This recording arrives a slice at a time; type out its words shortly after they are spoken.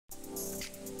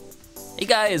Hey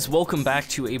guys, welcome back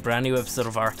to a brand new episode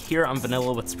of Ark here on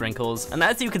Vanilla with Sprinkles. And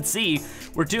as you can see,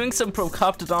 we're doing some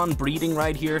Procoptodon breeding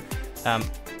right here.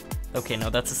 Okay,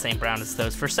 no, that's the same brown as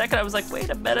those. For a second I was like,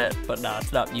 wait a minute, but no,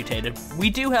 it's not mutated.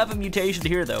 We do have a mutation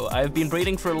here though. I've been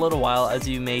breeding for a little while, as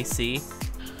you may see.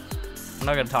 I'm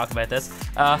not gonna talk about this.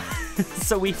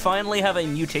 So we finally have a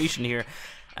mutation here.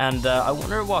 And I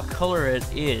wonder what color it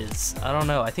is. I don't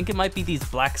know. I think it might be these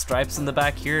black stripes in the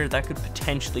back here. That could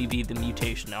potentially be the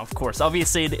mutation. Now, of course,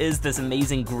 obviously it is this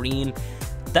amazing green.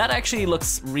 That actually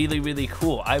looks really, really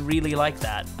cool. I really like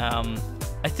that.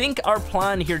 I think our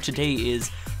plan here today is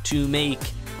to make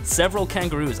several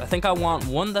kangaroos. I think I want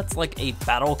one that's like a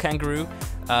battle kangaroo.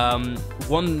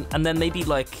 One, and then maybe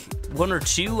like one or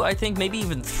two, I think, maybe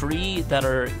even three that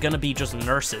are gonna be just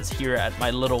nurses here at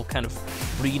my little kind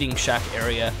of breeding shack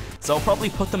area. So I'll probably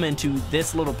put them into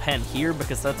this little pen here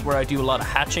because that's where I do a lot of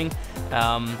hatching.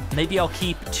 Maybe I'll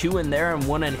keep two in there and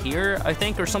one in here, I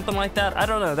think, or something like that. I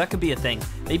don't know, that could be a thing.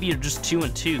 Maybe you're just 2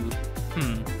 and 2.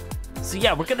 So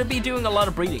yeah, we're gonna be doing a lot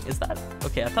of breeding. Is that,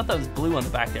 okay, I thought that was blue on the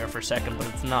back there for a second, but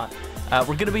it's not.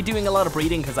 We're gonna be doing a lot of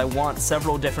breeding because I want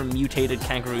several different mutated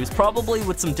kangaroos, probably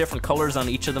with some different colors on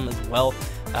each of them as well.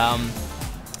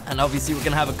 And obviously we're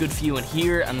gonna have a good few in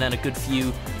here and then a good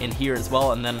few in here as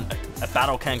well, and then a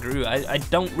battle kangaroo. I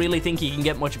don't really think you can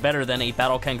get much better than a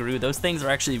battle kangaroo. Those things are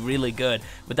actually really good.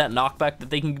 With that knockback that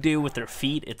they can do with their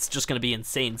feet, it's just gonna be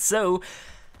insane. So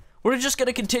we're just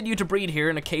gonna continue to breed here,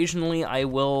 and occasionally I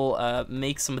will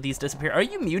make some of these disappear. Are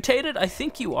you mutated? I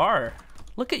think you are.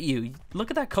 Look at you. Look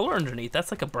at that color underneath.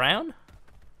 That's like a brown.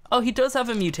 Oh, he does have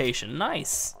a mutation.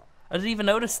 Nice. I didn't even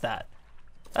notice that.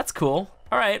 That's cool.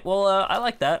 All right. Well, I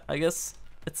like that. I guess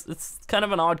it's kind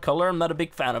of an odd color. I'm not a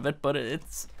big fan of it, but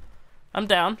I'm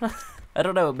down. I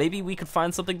don't know. Maybe we could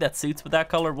find something that suits with that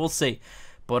color. We'll see.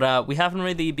 But we haven't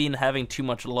really been having too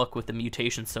much luck with the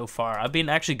mutation so far. I've been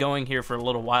actually going here for a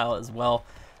little while as well.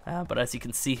 But as you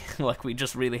can see, like, we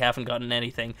just really haven't gotten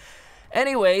anything.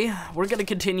 Anyway, we're going to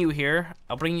continue here.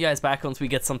 I'll bring you guys back once we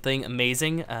get something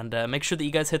amazing. And make sure that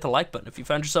you guys hit the like button if you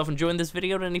found yourself enjoying this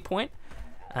video at any point.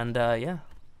 And yeah,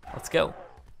 let's go.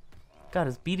 God,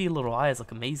 his beady little eyes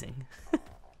look amazing.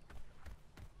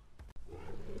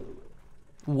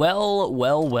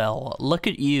 Well, look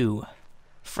at you.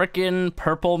 Frickin'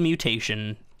 purple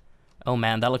mutation. Oh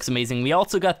man, that looks amazing. We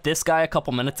also got this guy a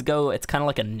couple minutes ago. It's kind of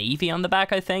like a navy on the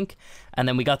back, I think. And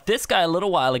then we got this guy a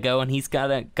little while ago, and he's got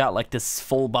like this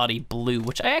full body blue,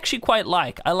 which I actually quite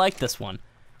like. I like this one.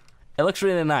 It looks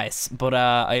really nice, but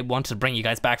I wanted to bring you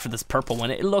guys back for this purple one.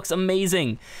 It looks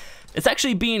amazing. It's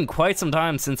actually been quite some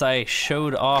time since I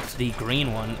showed off the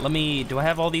green one. Do I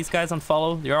have all these guys on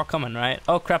follow? They're all coming, right?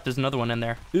 Oh crap, there's another one in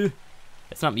there. Ugh.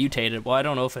 It's not mutated. Well, I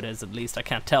don't know if it is, at least. I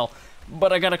can't tell.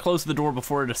 But I gotta close the door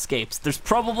before it escapes. There's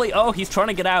probably, oh, he's trying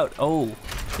to get out. Oh,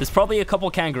 there's probably a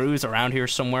couple kangaroos around here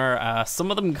somewhere.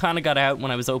 Some of them kind of got out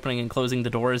when I was opening and closing the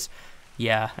doors.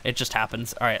 Yeah, it just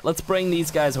happens. All right, let's bring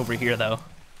these guys over here, though,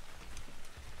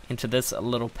 into this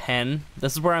little pen.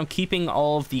 This is where I'm keeping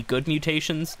all of the good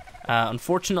mutations.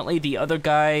 Unfortunately, the other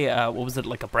guy, what was it,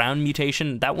 like a brown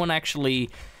mutation? That one actually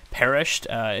perished.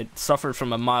 It suffered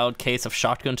from a mild case of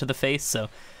shotgun to the face, so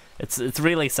it's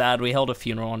really sad. We held a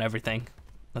funeral and everything.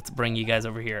 Let's bring you guys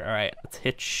over here. All right, let's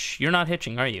hitch. You're not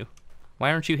hitching, are you?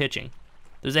 Why aren't you hitching?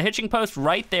 There's a hitching post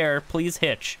right there. Please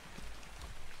hitch.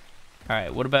 All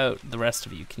right, what about the rest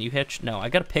of you? Can you hitch? No, I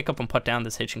gotta pick up and put down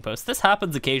this hitching post. This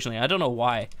happens occasionally. I don't know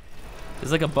why.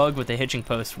 There's like a bug with the hitching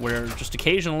post where just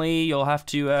occasionally you'll have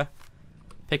to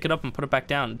pick it up and put it back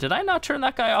down. Did I not turn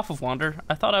that guy off of wander?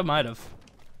 I thought I might have.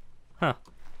 Huh.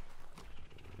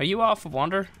 Are you off of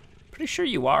wander? Pretty sure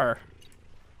you are.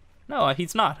 No,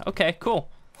 he's not. Okay, cool.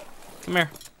 Come here.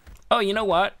 Oh, you know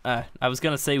what? I was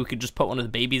gonna say we could just put one of the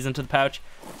babies into the pouch,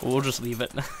 but we'll just leave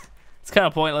it. It's kind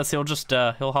of pointless. He'll just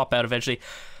he'll hop out eventually.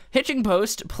 Hitching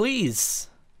post, please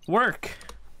work.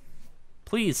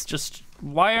 Please, just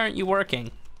why aren't you working?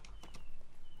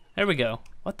 There we go.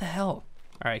 What the hell?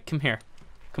 All right, come here.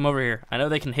 Come over here. I know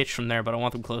they can hitch from there, but I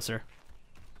want them closer.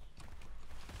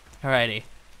 Alrighty.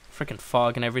 Freaking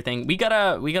fog and everything. We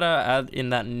gotta add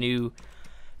in that new.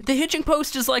 The hitching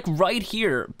post is like right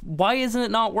here. Why isn't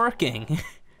it not working?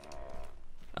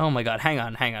 Oh my god, hang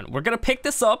on. We're gonna pick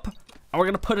this up and we're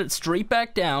gonna put it straight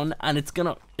back down, and it's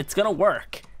gonna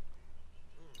work.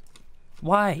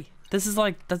 Why? This is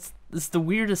like this is the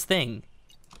weirdest thing.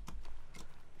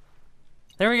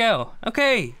 There we go.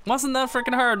 Okay, wasn't that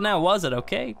freaking hard now, was it?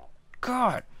 Okay.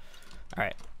 God. All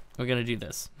right, we're gonna do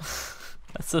this.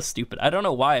 That's so stupid. I don't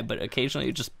know why, but occasionally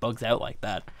it just bugs out like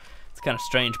that. It's kind of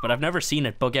strange, but I've never seen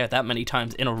it bug out that many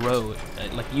times in a row.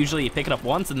 Like, usually you pick it up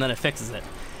once and then it fixes it.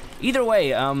 Either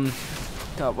way,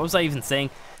 God, what was I even saying?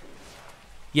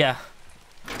 Yeah,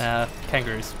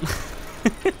 kangaroos.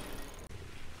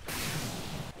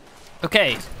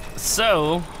 Okay,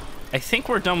 so I think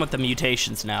we're done with the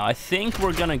mutations now. I think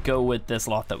we're gonna go with this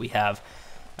lot that we have.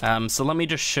 So let me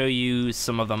just show you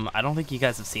some of them. I don't think you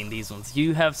guys have seen these ones.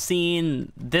 You have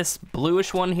seen this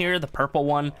bluish one here, the purple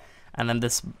one, and then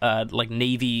this like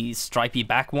navy stripy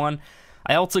back one.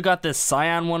 I also got this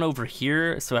cyan one over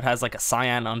here, so it has like a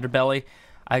cyan underbelly.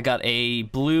 I got a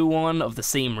blue one of the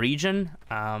same region.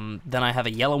 Then I have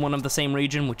a yellow one of the same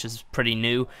region, which is pretty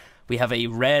new. We have a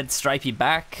red stripy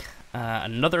back,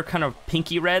 another kind of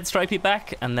pinky red stripy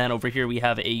back, and then over here we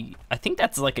have a, I think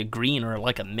that's like a green or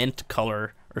like a mint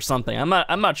color or something.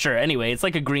 I'm not sure. Anyway, it's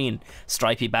like a green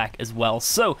stripy back as well.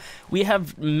 So we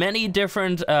have many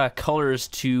different colors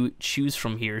to choose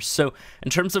from here. So in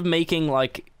terms of making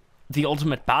like the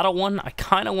ultimate battle one, I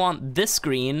kind of want this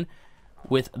green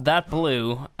with that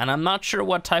blue, and I'm not sure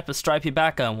what type of stripy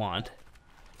back I want.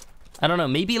 I don't know,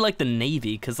 maybe like the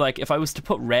navy, because like if I was to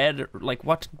put red, like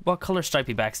what color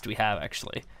stripy backs do we have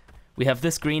actually? We have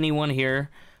this greeny one here,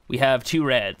 we have two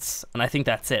reds, and I think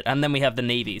that's it, and then we have the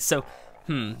navy. So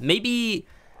maybe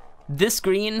this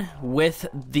green with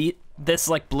this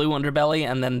like blue underbelly,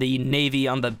 and then the navy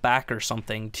on the back or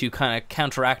something to kind of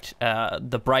counteract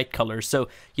the bright colors. So,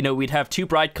 you know, we'd have two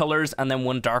bright colors and then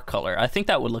one dark color. I think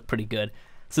that would look pretty good.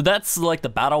 So that's like the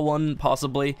battle one,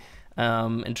 possibly.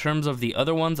 In terms of the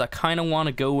other ones, I kind of want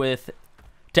to go with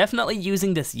definitely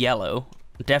using this yellow,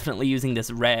 definitely using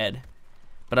this red,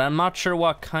 but I'm not sure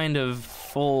what kind of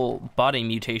full body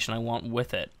mutation I want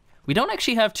with it. We don't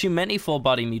actually have too many full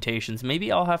body mutations.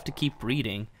 Maybe I'll have to keep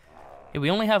breeding. Yeah, we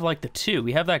only have like the two.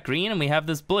 We have that green and we have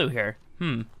this blue here.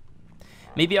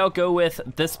 Maybe I'll go with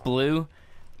this blue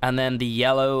and then the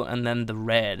yellow and then the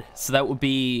red. So that would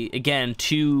be, again,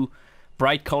 two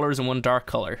bright colors and one dark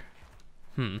color.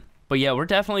 But yeah, we're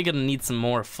definitely going to need some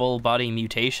more full body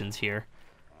mutations here.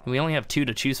 We only have two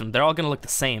to choose from. They're all going to look the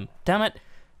same. Damn it.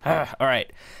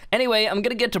 Alright. Anyway, I'm going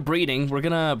to get to breeding. We're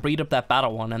going to breed up that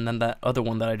battle one and then that other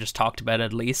one that I just talked about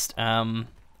at least. And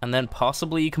then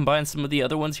possibly combine some of the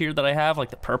other ones here that I have, like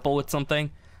the purple with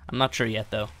something. I'm not sure yet,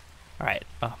 though. Alright.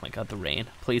 Oh my god, the rain.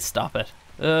 Please stop it.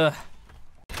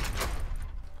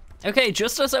 Okay,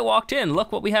 just as I walked in,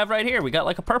 look what we have right here. We got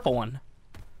like a purple one.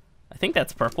 I think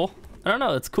that's purple. I don't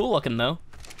know. It's cool looking, though.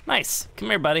 Nice.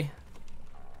 Come here, buddy.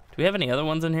 Do we have any other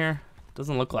ones in here?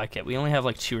 Doesn't look like it. We only have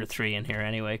like 2 or 3 in here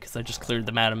anyway, because I just cleared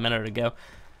them out a minute ago.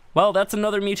 Well, that's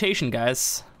another mutation,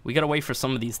 guys. We gotta wait for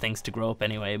some of these things to grow up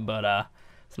anyway, but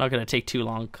it's not gonna take too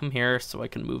long. Come here so I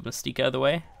can move Mystique out of the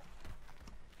way.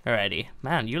 Alrighty.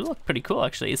 Man, you look pretty cool,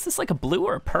 actually. Is this like a blue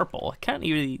or a purple? I can't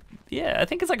even... Yeah, I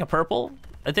think it's like a purple.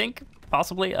 I think,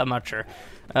 possibly. I'm not sure.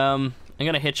 I'm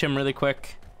gonna hitch him really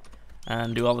quick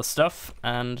and do all the stuff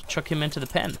and chuck him into the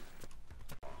pen.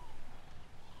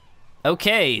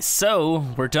 Okay, so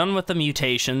we're done with the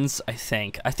mutations, I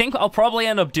think. I think I'll probably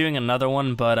end up doing another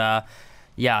one, but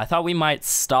yeah, I thought we might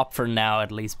stop for now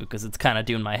at least because it's kind of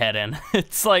doing my head in.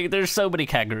 It's like there's so many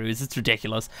kangaroos, it's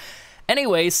ridiculous.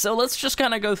 Anyway, so let's just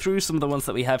kind of go through some of the ones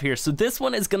that we have here. So this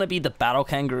one is going to be the battle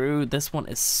kangaroo. This one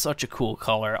is such a cool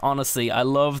color. Honestly, I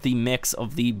love the mix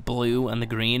of the blue and the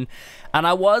green. And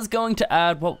I was going to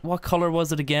add, what color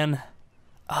was it again?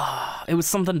 It was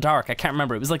something dark. I can't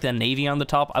remember. It was like the navy on the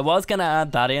top. I was going to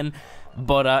add that in,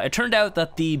 but it turned out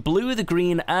that the blue, the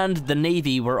green, and the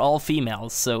navy were all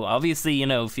females. So obviously, you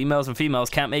know, females and females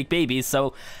can't make babies.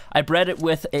 So I bred it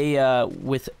with a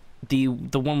with the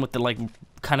one with the like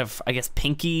kind of, I guess,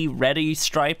 pinky reddy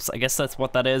stripes. I guess that's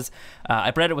what that is.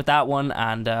 I bred it with that one,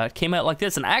 and it came out like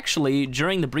this. And actually,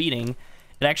 during the breeding,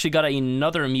 it actually got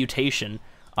another mutation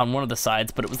on one of the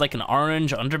sides, but it was like an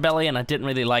orange underbelly, and I didn't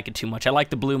really like it too much. I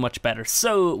like the blue much better,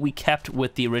 so we kept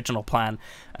with the original plan.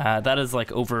 That is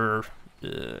like over,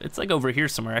 it's like over here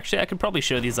somewhere. Actually, I could probably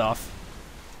show these off.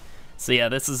 So yeah,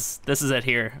 this is it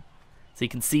here. So you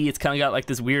can see it's kind of got like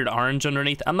this weird orange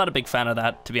underneath. I'm not a big fan of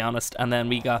that, to be honest. And then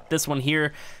we got this one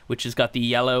here, which has got the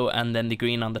yellow and then the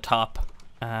green on the top,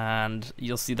 and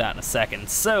you'll see that in a second.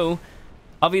 So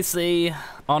obviously,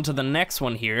 onto the next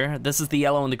one here. This is the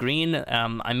yellow and the green.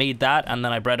 I made that, and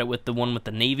then I bred it with the one with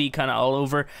the navy kind of all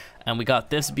over. And we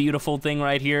got this beautiful thing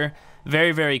right here.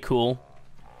 Very, very cool.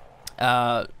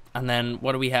 And then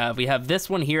what do we have? We have this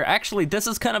one here. Actually, this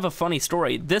is kind of a funny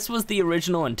story. This was the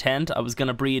original intent. I was going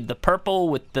to breed the purple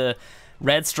with the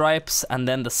red stripes and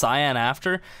then the cyan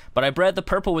after. But I bred the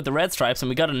purple with the red stripes, and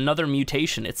we got another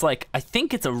mutation. It's like, I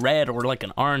think it's a red or like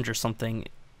an orange or something.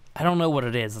 I don't know what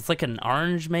it is. It's like an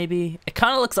orange, maybe? It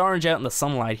kind of looks orange out in the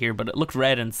sunlight here, but it looks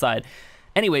red inside.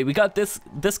 Anyway, we got this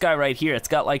guy right here. It's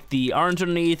got like the orange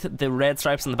underneath, the red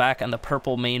stripes on the back, and the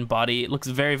purple main body. It looks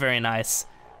very, very nice.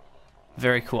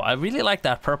 Very cool. I really like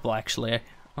that purple, actually.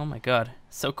 Oh my god,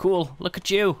 so cool. Look at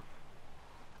you.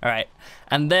 All right,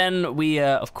 and then we,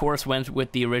 of course, went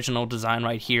with the original design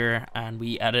right here, and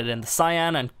we added in the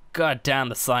cyan, and god damn,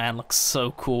 the cyan looks so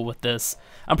cool with this.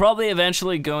 I'm probably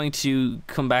eventually going to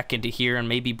come back into here and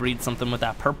maybe breed something with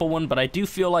that purple one, but I do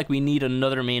feel like we need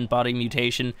another main body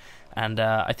mutation, and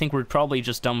I think we're probably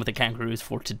just done with the kangaroos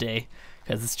for today,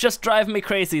 because it's just driving me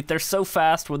crazy. They're so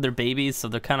fast when they're babies, so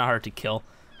they're kind of hard to kill,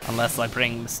 unless I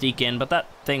bring Mystique in, but that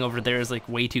thing over there is like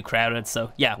way too crowded,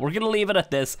 so yeah, we're gonna leave it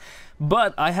at this.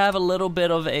 But I have a little bit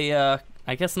of a,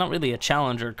 I guess not really a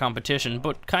challenge or competition,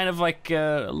 but kind of like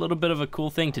a little bit of a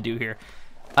cool thing to do here.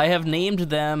 I have named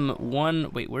them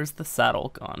wait, where's the saddle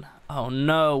gone? Oh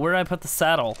no, where did I put the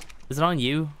saddle? Is it on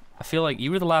you? I feel like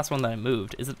you were the last one that I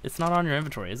moved. It's not on your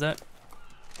inventory, is it?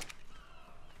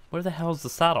 Where the hell is the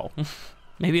saddle?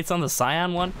 Maybe it's on the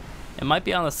cyan one? It might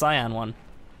be on the cyan one.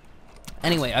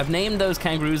 Anyway, I've named those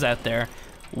kangaroos out there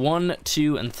 1,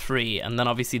 2, and 3, and then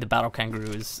obviously the battle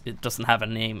kangaroos, it doesn't have a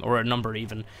name or a number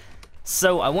even.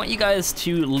 So I want you guys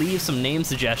to leave some name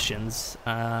suggestions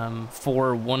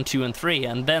for 1, 2, and 3,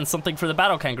 and then something for the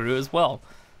battle kangaroo as well.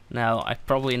 Now, I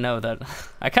probably know that,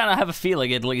 I kind of have a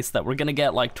feeling at least that we're going to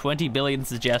get like 20 billion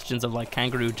suggestions of like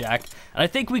Kangaroo Jack, and I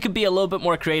think we could be a little bit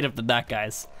more creative than that,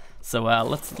 guys. So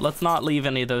let's not leave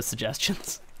any of those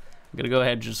suggestions. I'm going to go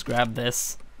ahead and just grab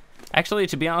this. Actually,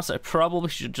 to be honest, I probably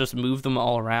should just move them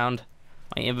all around.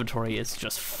 My inventory is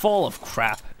just full of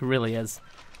crap, it really is.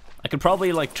 I could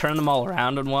probably like turn them all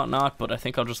around and whatnot, but I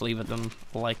think I'll just leave them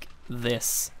like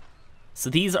this. So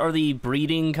these are the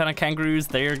breeding kind of kangaroos.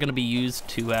 They're going to be used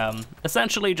to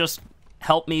essentially just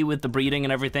help me with the breeding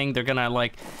and everything. They're going to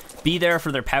like be there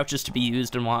for their pouches to be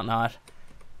used and whatnot.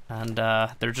 And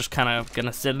they're just kind of going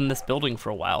to sit in this building for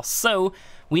a while. So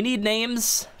we need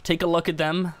names. Take a look at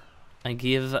them and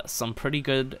give some pretty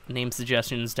good name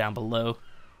suggestions down below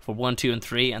for 1, 2, and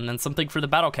 3, and then something for the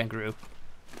battle kangaroo.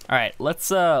 All right,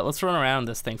 let's run around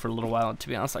this thing for a little while. To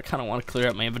be honest, I kind of want to clear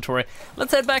up my inventory.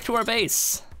 Let's head back to our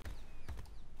base.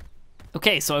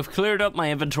 Okay, so I've cleared up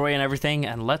my inventory and everything,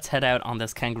 and let's head out on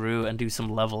this kangaroo and do some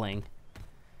leveling.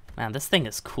 Man, this thing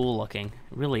is cool looking.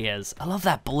 It really is. I love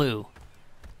that blue.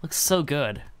 Looks so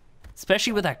good.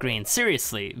 Especially with that green.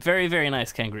 Seriously, very, very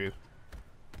nice kangaroo.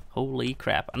 Holy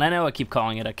crap. And I know I keep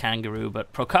calling it a kangaroo,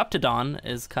 but Procoptodon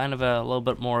is kind of a little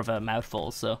bit more of a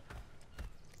mouthful, so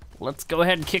let's go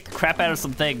ahead and kick the crap out of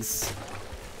some things.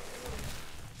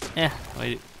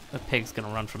 Wait, the pig's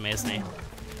gonna run from me, isn't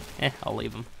he? I'll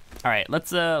leave him. All right, let's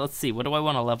see. What do I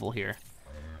want to level here?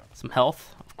 Some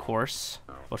health, of course.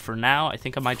 But for now, I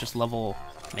think I might just level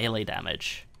melee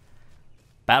damage.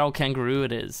 Battle kangaroo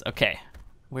it is. Okay,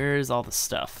 where's all the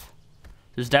stuff?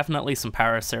 There's definitely some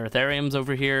Paraceratheriums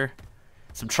over here.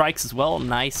 Some trikes as well,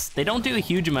 nice. They don't do a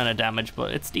huge amount of damage,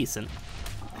 but it's decent.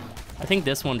 I think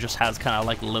this one just has kind of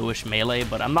like lowish melee,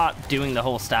 but I'm not doing the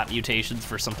whole stat mutations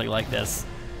for something like this.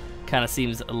 Kind of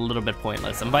seems a little bit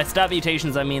pointless. And by stat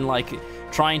mutations, I mean like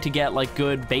trying to get like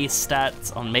good base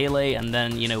stats on melee and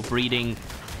then, you know, breeding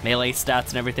melee stats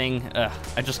and everything.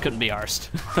 I just couldn't be arsed.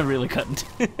 I really couldn't.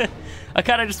 I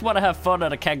kind of just want to have fun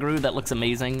at a kangaroo that looks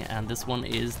amazing, and this one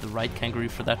is the right kangaroo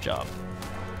for that job.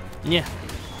 Yeah.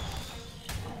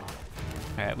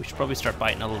 Alright, we should probably start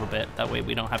biting a little bit. That way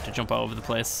we don't have to jump all over the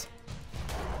place.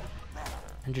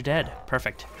 And you're dead.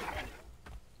 Perfect.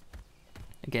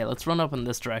 Okay, let's run up in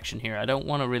this direction here. I don't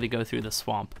want to really go through the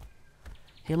swamp.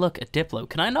 Hey, look, a Diplo.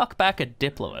 Can I knock back a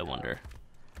Diplo, I wonder?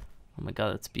 Oh my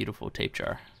god, that's beautiful. Tape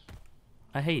jar.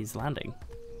 Oh, hey, he's landing.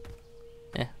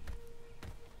 Yeah.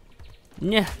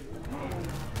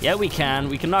 Yeah, we can.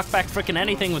 We can knock back frickin'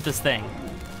 anything with this thing.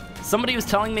 Somebody was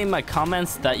telling me in my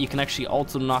comments that you can actually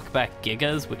also knock back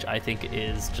Gigas, which I think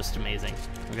is just amazing.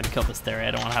 We're gonna kill this Theory.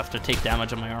 I don't want to have to take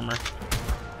damage on my armor.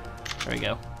 There we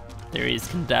go. Theories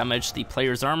can damage the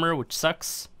player's armor, which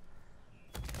sucks.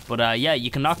 But yeah,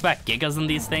 you can knock back Gigas on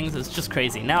these things. It's just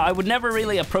crazy. Now, I would never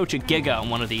really approach a Giga on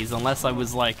one of these unless I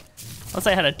was like, unless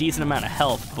I had a decent amount of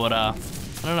health. But I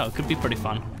don't know, it could be pretty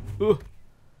fun. Ooh.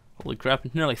 Holy crap,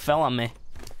 it nearly fell on me.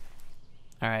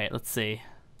 Alright, let's see.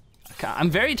 I'm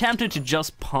very tempted to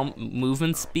just pump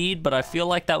movement speed, but I feel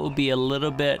like that would be a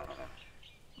little bit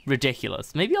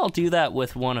ridiculous. Maybe I'll do that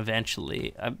with one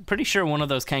eventually. I'm pretty sure one of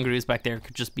those kangaroos back there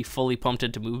could just be fully pumped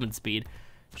into movement speed.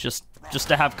 Just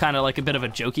to have kind of like a bit of a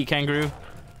jokey kangaroo.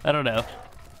 I don't know.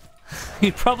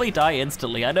 He'd probably die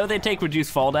instantly. I know they take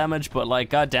reduced fall damage, but like,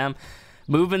 goddamn,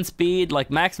 movement speed, like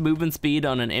max movement speed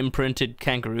on an imprinted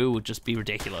kangaroo would just be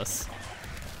ridiculous.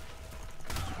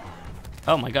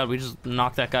 Oh my god, we just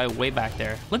knocked that guy way back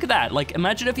there. Look at that. Like,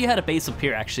 imagine if you had a base up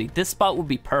here, actually. This spot would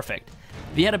be perfect.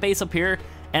 If you had a base up here,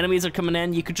 enemies are coming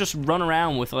in, you could just run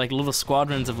around with like little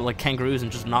squadrons of like kangaroos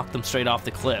and just knock them straight off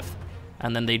the cliff.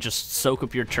 And then they just soak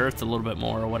up your turrets a little bit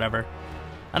more or whatever.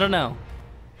 I don't know.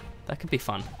 That could be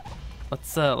fun.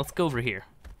 Let's go over here.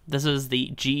 This is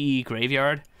the GE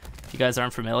graveyard. If you guys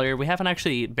aren't familiar, we haven't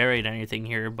actually buried anything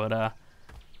here, but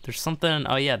there's something.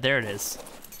 Oh yeah, there it is.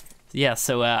 Yeah,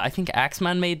 so I think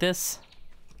Axeman made this.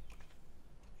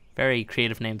 Very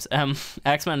creative names.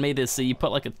 Axeman made this, so you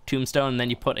put like a tombstone and then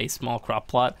you put a small crop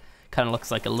plot. Kind of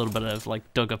looks like a little bit of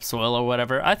like dug up soil or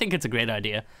whatever. I think it's a great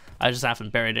idea. I just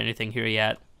haven't buried anything here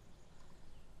yet.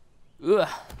 Ugh.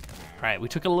 Alright, we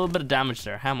took a little bit of damage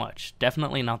there. How much?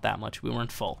 Definitely not that much. We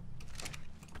weren't full.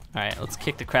 Alright, let's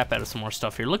kick the crap out of some more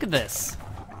stuff here. Look at this.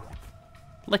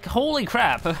 Like, holy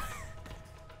crap.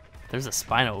 There's a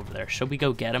Spino over there. Should we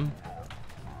go get him?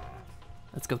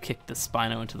 Let's go kick the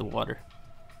Spino into the water.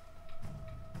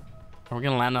 Are we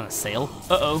gonna land on a sail?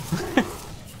 Uh-oh.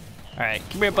 Alright,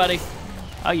 come here, buddy.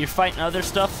 Oh, you're fighting other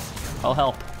stuff? I'll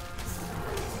help.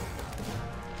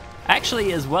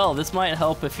 Actually, as well, this might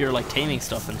help if you're like taming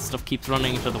stuff and stuff keeps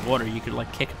running into the water. You could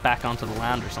like kick it back onto the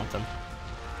land or something.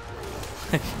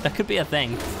 That could be a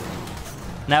thing.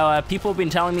 Now, people have been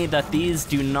telling me that these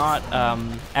do not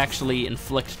actually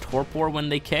inflict torpor when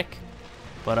they kick,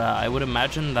 but I would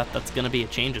imagine that that's going to be a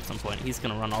change at some point. He's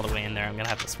going to run all the way in there. I'm going to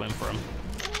have to swim for him.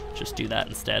 Just do that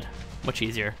instead. Much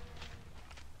easier.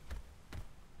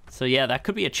 So yeah, that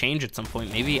could be a change at some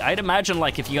point, maybe. I'd imagine,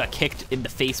 like, if you got kicked in the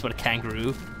face with a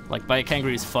kangaroo, like, by a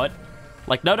kangaroo's foot,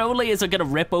 like, not only is it going to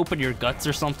rip open your guts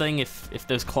or something if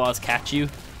those claws catch you,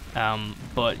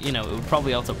 but, you know, it would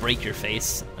probably also break your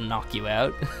face and knock you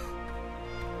out.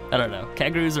 I don't know.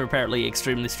 Kangaroos are apparently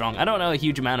extremely strong. I don't know a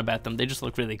huge amount about them. They just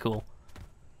look really cool.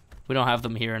 We don't have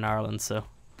them here in Ireland, so...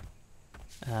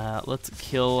 let's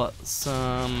kill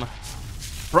some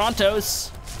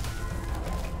Brontos.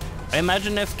 I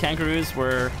imagine if kangaroos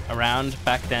were around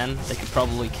back then, they could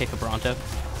probably kick a Bronto.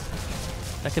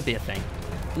 That could be a thing.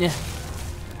 Yeah.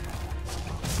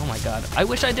 Oh my god. I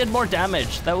wish I did more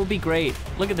damage. That would be great.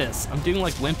 Look at this. I'm doing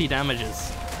like wimpy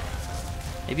damages.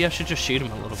 Maybe I should just shoot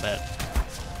him a little bit.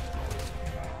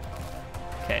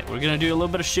 Okay, we're gonna do a little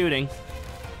bit of shooting.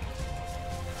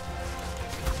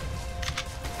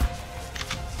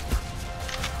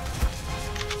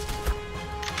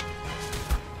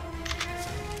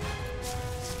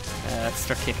 Let's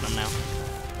start kicking him now.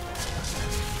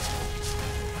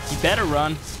 You better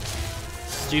run.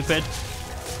 Stupid.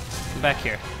 Come back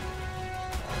here.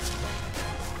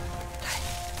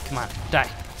 Die. Come on, die.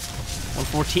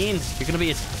 114. You're gonna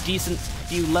be a decent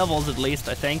few levels at least,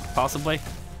 I think, possibly.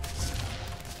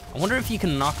 I wonder if you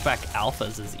can knock back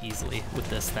alphas as easily with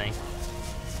this thing.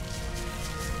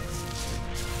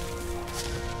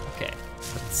 Okay,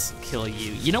 let's kill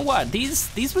you. You know what?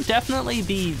 These would definitely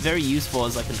be very useful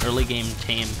as like an early game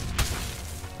tame.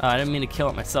 I didn't mean to kill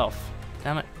it myself.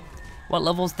 Damn it. What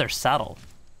level is their saddle?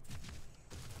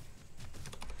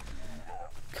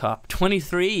 Cop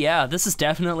 23, yeah, this is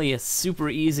definitely a super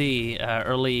easy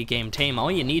early game tame.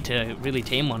 All you need to really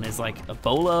tame one is like a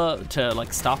bola to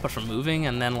like stop it from moving,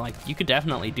 and then like you could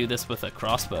definitely do this with a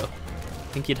crossbow.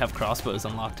 I think you'd have crossbows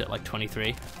unlocked at like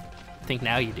 23. I think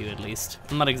now you do at least.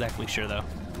 I'm not exactly sure though.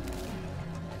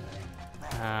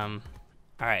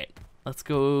 Alright, let's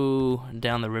go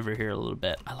down the river here a little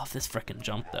bit. I love this frickin'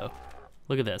 jump though.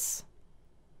 Look at this.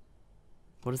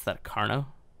 What is that, a Carno?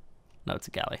 No, it's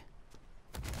a galley.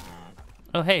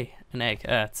 Oh hey, an egg.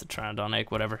 It's a Pteranodon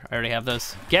egg, whatever. I already have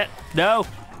those. No!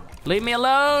 Leave me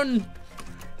alone!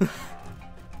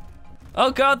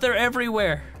 Oh god, they're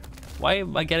everywhere! Why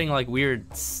am I getting like weird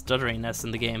stutteriness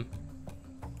in the game?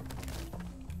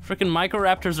 Frickin'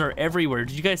 Microraptors are everywhere.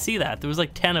 Did you guys see that? There was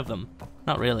like 10 of them.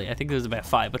 Not really, I think there was about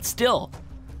 5, but still!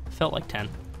 Felt like 10.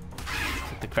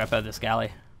 Took the crap out of this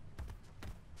galley.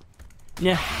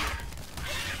 Yeah.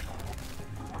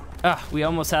 Ah, we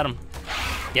almost had him.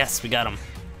 Yes, we got him.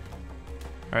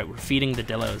 Alright, we're feeding the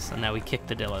dillos, and now we kick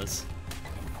the dillos.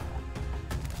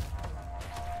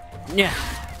 Yeah.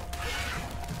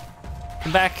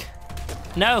 Come back.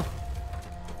 No!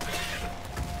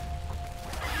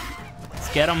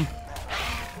 Let's get him.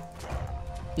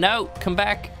 No, come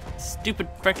back. Stupid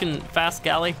frickin' fast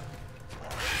galley.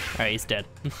 Alright, he's dead.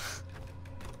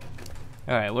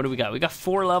 Alright, what do we got? We got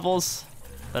 4 levels.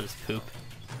 That is poop.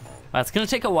 Wow, it's gonna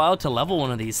take a while to level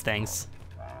one of these things.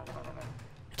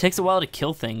 It takes a while to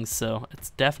kill things, so it's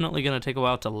definitely gonna take a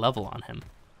while to level on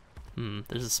him.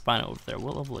 There's a Spino over there.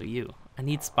 What level are you? I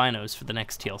need Spinos for the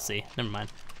next TLC. Never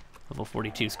mind. Level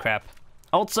 42's crap.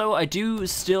 Also, I do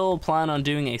still plan on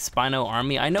doing a Spino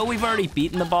army. I know we've already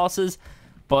beaten the bosses,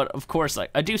 but of course, like,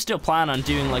 I do still plan on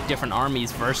doing like different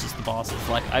armies versus the bosses.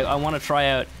 Like, I want to try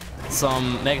out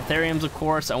some Megatheriums, of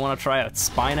course. I want to try out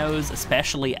Spinos,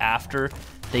 especially after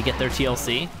they get their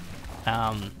TLC.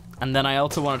 And then I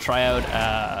also want to try out,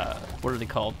 what are they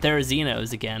called?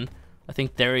 Therizinos again. I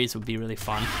think Theris would be really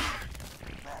fun.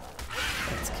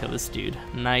 Let's kill this dude.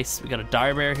 Nice. We got a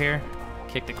Dire Bear here.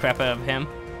 Kick the crap out of him.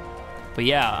 But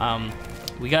yeah,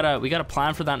 we gotta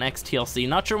plan for that next TLC.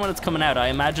 Not sure when it's coming out. I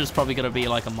imagine it's probably gonna be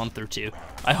like a month or two.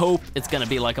 I hope it's gonna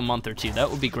be like a month or two. That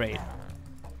would be great.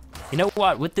 You know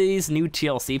what? With these new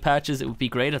TLC patches, it would be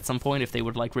great at some point if they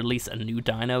would like release a new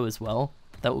dino as well.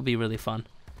 That would be really fun.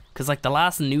 Cause like the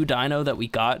last new dino that we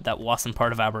got that wasn't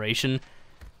part of Aberration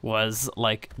was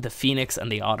like the Phoenix and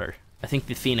the Otter. I think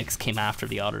the Phoenix came after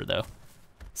the Otter though.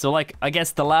 So like, I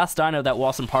guess the last dino that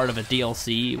wasn't part of a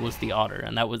DLC was the Otter,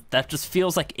 and that just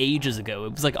feels like ages ago.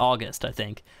 It was like August, I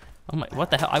think. Oh my,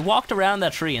 what the hell? I walked around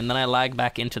that tree and then I lagged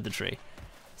back into the tree.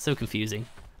 So confusing.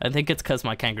 I think it's because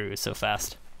my kangaroo is so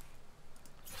fast.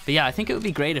 But yeah, I think it would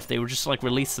be great if they would just like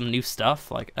release some new stuff.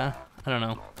 Like, I don't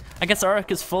know. I guess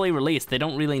Arc is fully released. They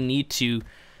don't really need to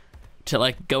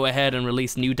like go ahead and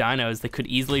release new dinos. They could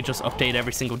easily just update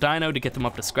every single dino to get them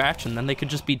up to scratch, and then they could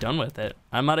just be done with it.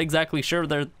 I'm not exactly sure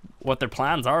what their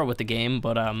plans are with the game,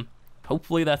 but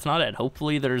hopefully that's not it.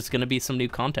 Hopefully there's gonna be some new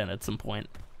content at some point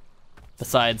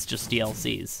besides just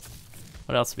DLCs.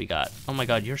 What else we got? Oh my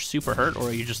god, you're super hurt, or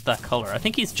are you just that color? I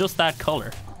think he's just that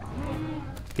color.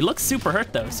 He looks super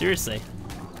hurt though, seriously.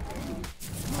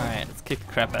 Alright, let's kick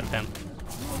the crap out of him.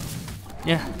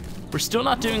 Yeah, we're still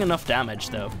not doing enough damage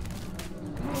though.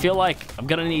 I feel like I'm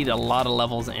gonna need a lot of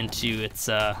levels into its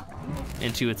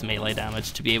melee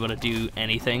damage to be able to do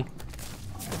anything.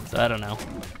 So I don't know.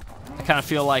 I kind of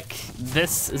feel like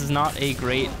this is not a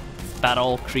great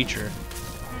battle creature.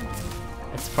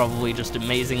 It's probably just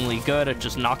amazingly good at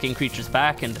just knocking creatures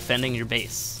back and defending your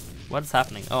base. What is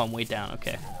happening? Oh, I'm way down.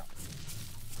 Okay.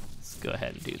 Let's go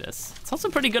ahead and do this. It's also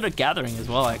pretty good at gathering as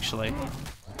well, actually.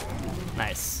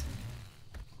 Nice.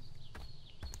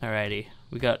 Alrighty.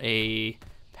 We got a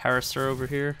Parasaur over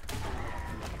here.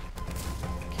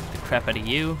 Kick the crap out of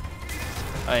you.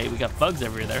 Hey, we got bugs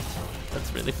over there.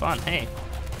 That's really fun. Hey.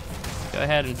 Go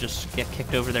ahead and just get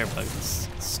kicked over there, bugs.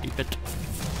 Stupid.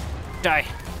 Die.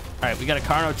 Alright, we got a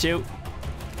Carno too.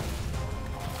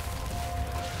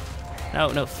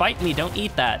 No, fight me. Don't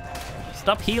eat that.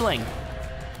 Stop healing.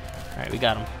 Alright, we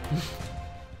got him. I'm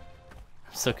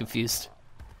so confused.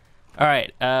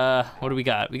 Alright, what do we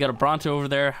got? We got a Bronto over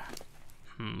there.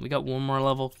 We got one more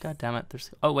level. God damn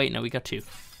it. Oh wait, no, we got two.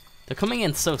 They're coming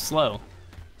in so slow.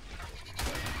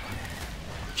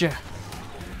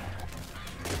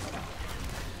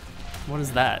 What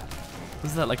is that?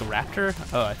 Is that like a raptor?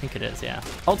 Oh, I think it is, yeah.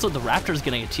 Also, the raptor's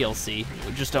getting a TLC.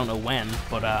 We just don't know when,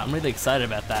 but I'm really excited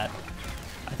about that.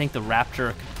 I think the raptor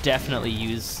could definitely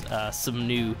use some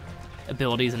new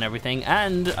abilities and everything.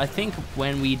 And I think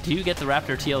when we do get the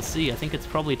raptor TLC, I think it's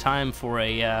probably time for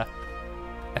a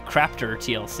Craptor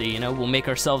TLC, you know? We'll make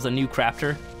ourselves a new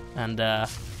Craptor, and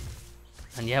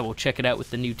yeah, we'll check it out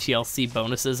with the new TLC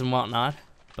bonuses and whatnot.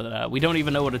 But we don't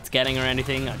even know what it's getting or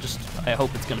anything. I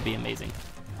hope it's gonna be amazing.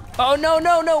 Oh, no,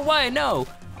 why? No!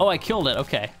 Oh, I killed it,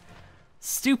 okay.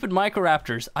 Stupid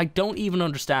Microraptors. I don't even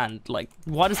understand. Like,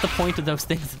 what is the point of those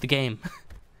things in the game?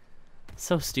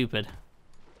 So stupid.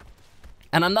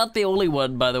 And I'm not the only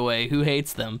one, by the way, who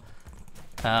hates them.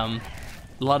 A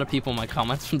lot of people in my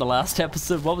comments from the last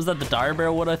episode. What was that, the Dire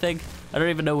Bear one, I think? I don't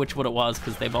even know which one it was,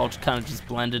 because they've all kind of just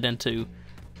blended into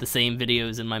the same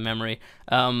videos in my memory.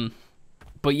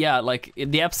 But yeah, like, in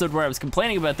the episode where I was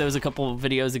complaining about those a couple of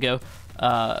videos ago,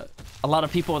 a lot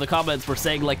of people in the comments were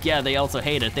saying, like, yeah, they also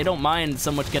hate it. They don't mind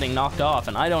so much getting knocked off,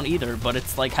 and I don't either, but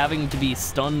it's like having to be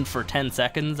stunned for 10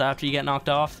 seconds after you get knocked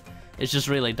off. It's just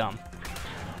really dumb.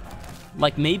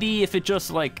 Like, maybe if it just,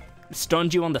 like,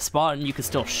 stunned you on the spot and you could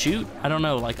still shoot, I don't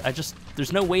know, like,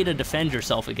 there's no way to defend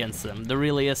yourself against them. There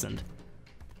really isn't.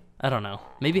 I don't know.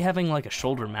 Maybe having, like, a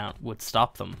shoulder mount would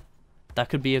stop them. That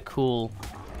could be a cool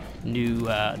new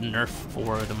nerf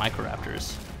for the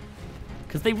Microraptors.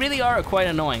 Because they really are quite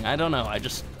annoying. I don't know, I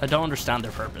don't understand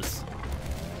their purpose.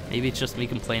 Maybe it's just me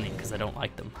complaining because I don't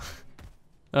like them.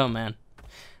 Oh man.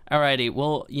 Alrighty,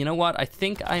 well, you know what? I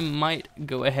think I might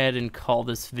go ahead and call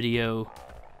this video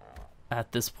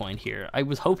at this point here. I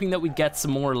was hoping that we'd get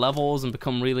some more levels and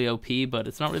become really OP, but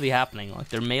it's not really happening. Like,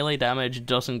 their melee damage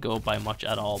doesn't go by much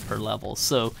at all per level,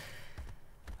 so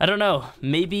I don't know.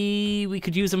 Maybe we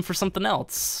could use them for something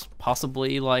else.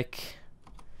 Possibly, like,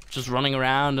 just running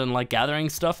around and like gathering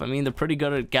stuff. I mean, they're pretty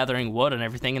good at gathering wood and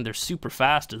everything, and they're super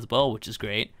fast as well, which is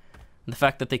great. And the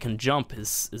fact that they can jump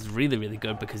is really, really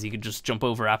good, because you can just jump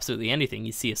over absolutely anything.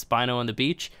 You see a Spino on the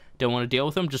beach, don't want to deal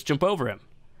with him, just jump over him.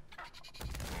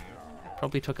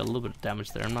 Probably took a little bit of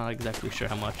damage there. I'm not exactly sure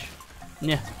how much.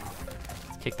 Yeah,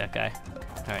 let's kick that guy.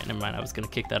 All right, never mind. I was gonna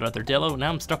kick that other Dillo.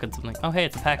 Now I'm stuck on something. Oh, hey,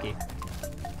 it's a Packy.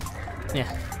 Yeah.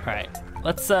 All right.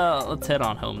 Let's head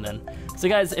on home then. So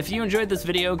guys, if you enjoyed this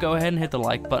video, go ahead and hit the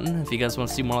like button. If you guys want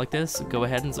to see more like this, go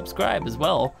ahead and subscribe as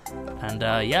well. And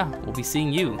yeah, we'll be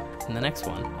seeing you in the next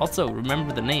one. Also,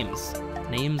 remember the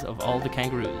names of all the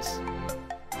kangaroos.